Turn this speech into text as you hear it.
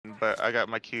but I got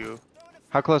my Q.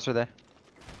 How close are they?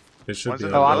 They should One's be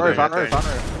in the Oh, on building, roof, on I roof, think.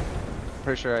 on roof.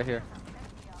 Pretty sure right here.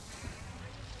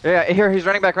 Yeah, here, he's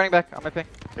running back on my ping.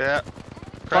 Yeah.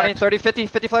 20, Cracked. 30, 50,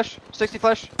 50 flash, 60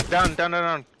 flash. Down.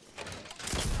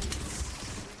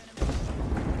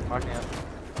 Marking up.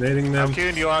 Nading I'm them.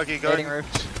 queuing you, Augie. Go Nading ahead. roof.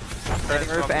 Nading roof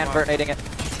smoke and them Burt nading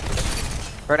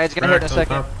it. Burt nade's gonna hit in a Cracked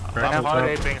second. on top. Cracked I'm on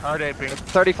hard top. aping, hard aping.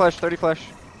 30 flash, 30 flash.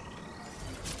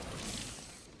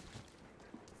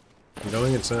 I'm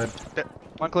going inside.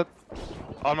 One clip.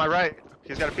 On my right.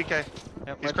 He's got a PK.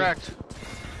 Yep, He's right cracked.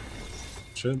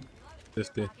 Should.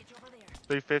 50.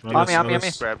 350. On us, on me.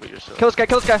 Grab it yourself. Kill this guy,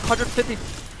 150.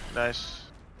 Nice.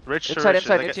 Rich to Inside, Rich.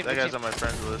 inside, That, new team, that new guy's team. on my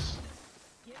friends list.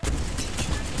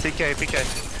 PK.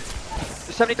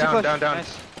 72 Down, flash. down.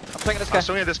 Nice. I'm swinging this guy. I'm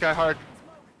swinging this guy hard.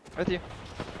 With you.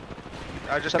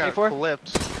 I just 74? got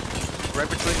flipped. Right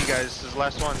between you guys. This is the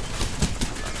last one.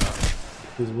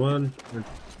 He's 1.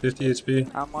 50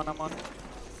 HP. I'm on.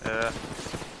 Yeah.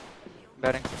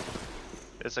 Betting.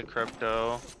 It's a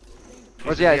crypto.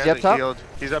 Where's he at? Is he up hasn't top? healed.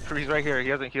 He's up. He's right here. He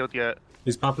hasn't healed yet.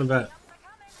 He's popping back.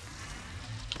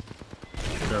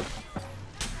 Yep.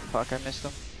 Fuck, I missed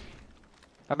him.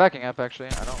 I'm backing up actually.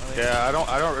 I don't really. Yeah, I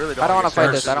don't really. I don't want to fight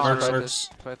Arcs, this. I don't want to arcs, fight this.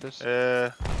 arcs. Fight this.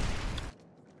 Yeah.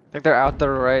 I think they're out the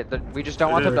right. We just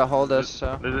don't want them to There's- hold us.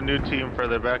 So There's a new team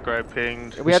further back where I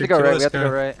pinged. we have to should go kill right. this We have to go guy.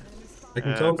 right. I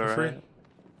can Yeah, kill him go for free. right.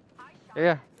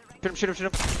 Yeah. Shoot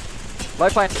him.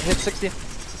 Lifeline hit 60.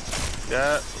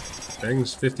 Yeah.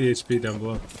 Bangs 50 HP down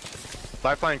below.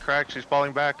 Lifeline cracked. She's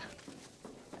falling back.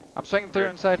 I'm swinging through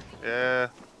Here. inside. Yeah.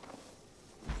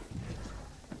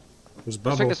 There's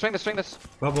bubble. Swing this.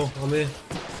 Bubble on me.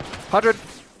 100,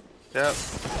 Yep.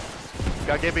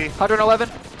 Got Gibby. 111.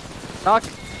 Knock.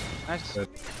 Nice. Good.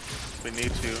 We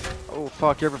need to. Oh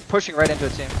fuck, you're pushing right into a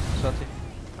team. Salty.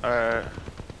 Alright.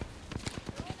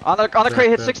 On the crate,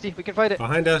 hit Cracked. 60. We can fight it.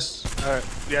 Behind us. Alright.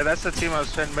 Yeah, that's the team I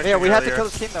was mentioning Yeah, we have to earlier. kill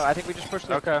this team though. I think we just pushed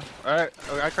through. Okay. Alright.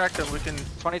 I cracked him. We can.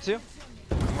 22.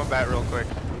 I'm gonna bat real quick.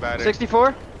 I'm batting.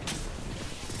 64.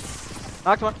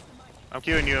 Knocked one. I'm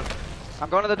queuing you. I'm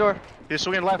going to the door. He's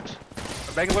swinging left.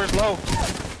 Bangalore's low.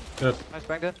 Good. Nice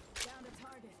bang dead.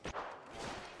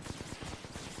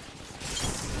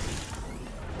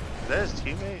 Is that his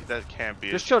teammate? That can't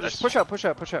be. Just chill. That's- Just push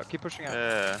out. Keep pushing out.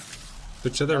 Yeah.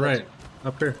 Put to the right.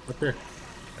 Up here.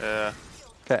 Yeah.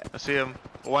 Okay. I see him.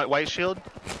 White shield?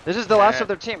 This is the last Yeah. of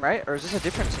their team, right? Or is this a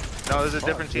different team? No, this is a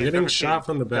different team. We're getting different shot team.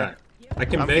 from the back. I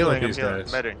can I'm bail healing. these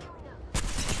guys. Medding.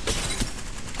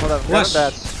 Hold on. Flush.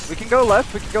 Bats. We can go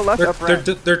left. Up right.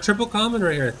 They're triple common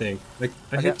right here, I think. Like,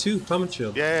 I Okay. hit 2 common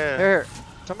shield. Yeah. Here.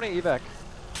 Somebody evac.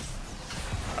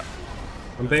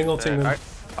 I'm bang ulting them. Alright.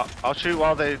 I'll shoot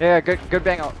while they. Yeah, good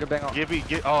bang out. Good bang out. Gibby.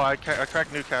 Oh, I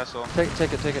cracked Newcastle. Take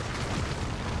it.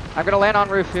 I'm gonna land on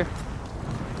roof here.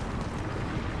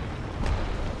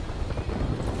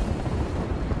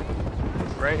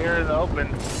 Right here in the open.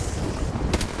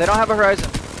 They don't have a horizon.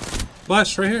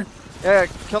 Flash right here. Yeah,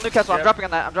 kill Newcastle. I'm Yeah. dropping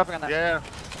on that. Yeah.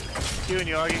 Queuing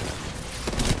you, Augie.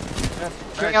 Yeah.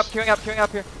 Nice. Queuing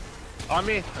up here. On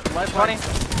me. 20.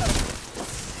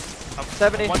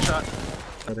 70. One shot.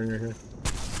 Cutting right here.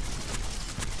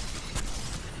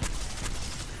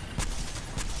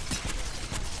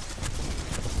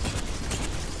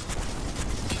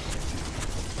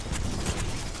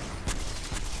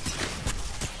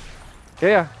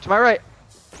 Yeah, to my right.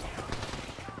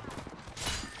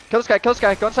 Kill this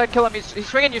guy. Go inside, kill him. He's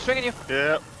swinging you.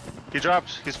 Yeah. He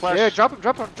dropped. He's flashed. Yeah, drop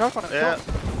on him. Yeah.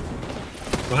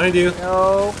 Behind you.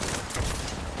 No.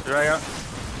 Right out.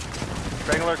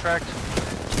 Bangalore cracked. He's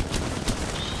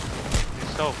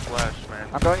so flashed, man.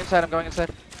 I'm going inside.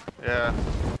 Yeah.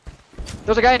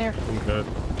 There's a guy in here. I'm good.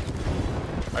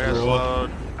 I got Roll.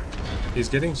 slowed. He's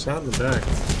getting shot in the back.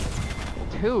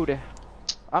 Dude.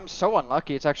 I'm so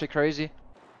unlucky. It's actually crazy.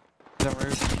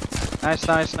 Nice.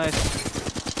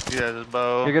 He has his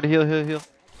bow. You're good. Heal.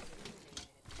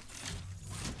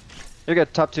 You're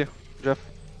good. Top 2. Jeff.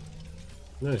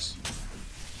 Nice.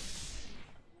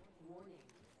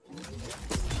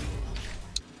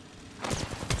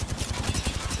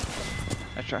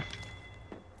 Nice try.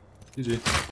 GG.